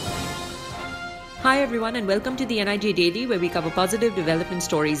Hi everyone and welcome to the NIJ Daily, where we cover positive development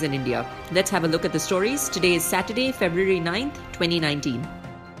stories in India. Let's have a look at the stories. Today is Saturday, February 9th, 2019.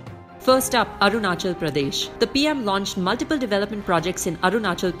 First up, Arunachal Pradesh. The PM launched multiple development projects in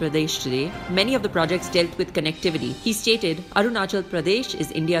Arunachal Pradesh today. Many of the projects dealt with connectivity. He stated, Arunachal Pradesh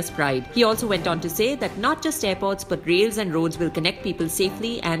is India's pride. He also went on to say that not just airports but rails and roads will connect people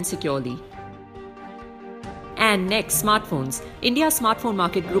safely and securely. And next, smartphones. India's smartphone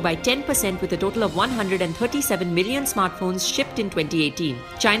market grew by 10% with a total of 137 million smartphones shipped in 2018.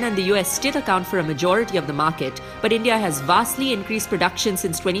 China and the US still account for a majority of the market, but India has vastly increased production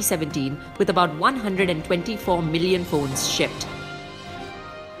since 2017 with about 124 million phones shipped.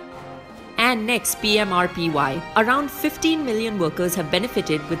 And next, PMRPY. Around 15 million workers have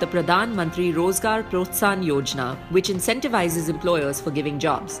benefited with the Pradhan Mantri Rozgar Protsahan Yojana, which incentivizes employers for giving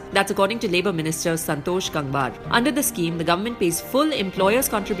jobs. That's according to Labour Minister Santosh Gangwar. Under the scheme, the government pays full employer's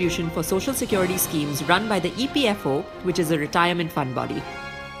contribution for social security schemes run by the EPFO, which is a retirement fund body.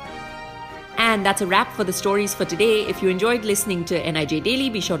 And that's a wrap for the stories for today. If you enjoyed listening to NIJ Daily,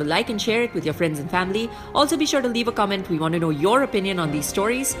 be sure to like and share it with your friends and family. Also be sure to leave a comment. We want to know your opinion on these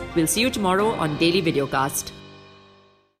stories. We'll see you tomorrow on Daily Videocast.